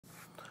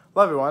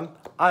Hello everyone,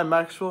 I'm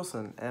Max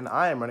Wilson, and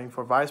I am running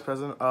for Vice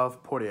President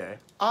of Portier.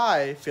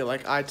 I feel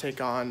like I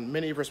take on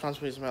many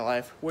responsibilities in my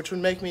life, which would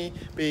make me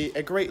be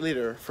a great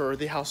leader for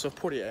the House of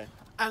Portier.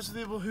 As for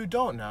the people who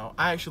don't know,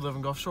 I actually live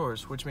in Gulf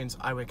Shores, which means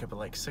I wake up at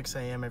like 6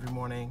 a.m. every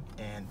morning,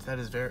 and that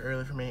is very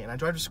early for me, and I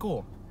drive to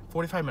school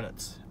 45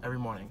 minutes every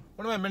morning.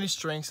 One of my many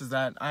strengths is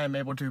that I am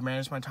able to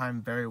manage my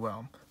time very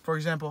well. For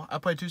example, I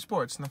play 2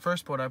 sports, and the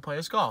first sport I play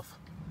is golf.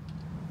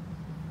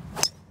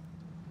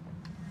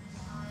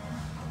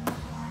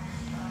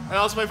 I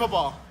also play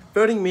football.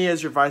 Voting me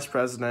as your vice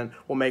president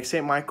will make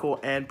St. Michael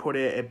and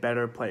Portier a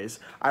better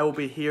place. I will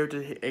be here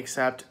to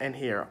accept and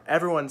hear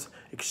everyone's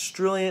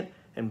extravagant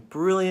and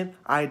brilliant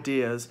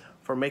ideas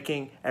for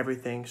making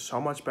everything so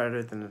much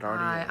better than it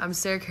already is. Hi, I'm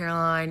Sarah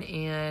Caroline,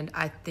 and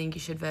I think you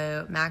should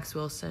vote Max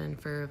Wilson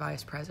for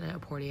vice president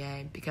of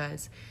Portier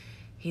because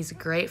he's a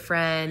great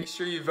friend. Make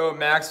sure you vote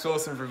Max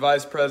Wilson for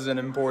vice president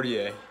in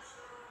Portier.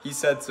 He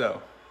said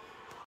so.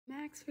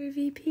 Max for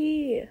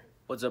VP.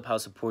 What's up,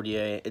 House of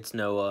Portier? It's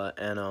Noah,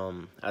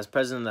 and as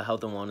president of the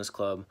Health and Wellness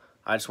Club,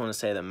 I just want to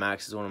say that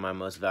Max is one of my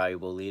most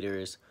valuable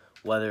leaders.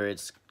 Whether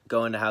it's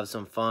going to have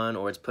some fun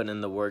or it's putting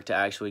in the work to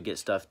actually get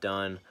stuff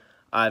done,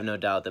 I have no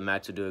doubt that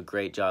Max will do a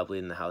great job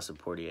leading the House of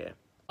Portier.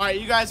 All right,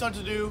 you guys know what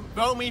to do.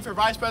 Vote me for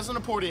Vice President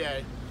of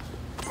Portier.